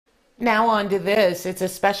Now on to this. It's a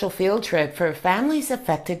special field trip for families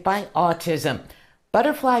affected by autism.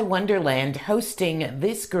 Butterfly Wonderland hosting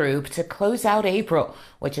this group to close out April,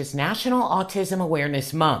 which is National Autism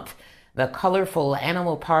Awareness Month. The colorful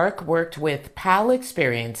animal park worked with PAL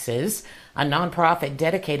Experiences, a nonprofit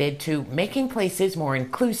dedicated to making places more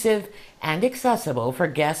inclusive and accessible for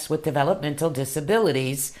guests with developmental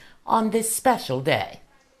disabilities on this special day.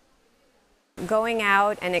 Going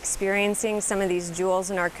out and experiencing some of these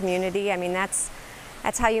jewels in our community, I mean, that's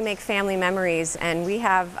how you make family memories. And we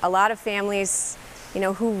have a lot of families,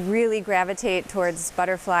 who really gravitate towards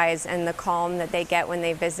butterflies and the calm that they get when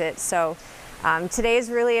they visit. So today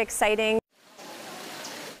is really exciting.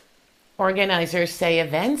 Organizers say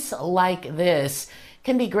events like this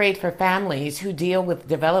can be great for families who deal with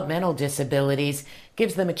developmental disabilities,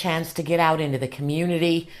 gives them a chance to get out into the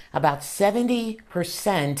community. About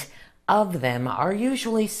 70% of them are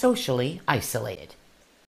usually socially isolated.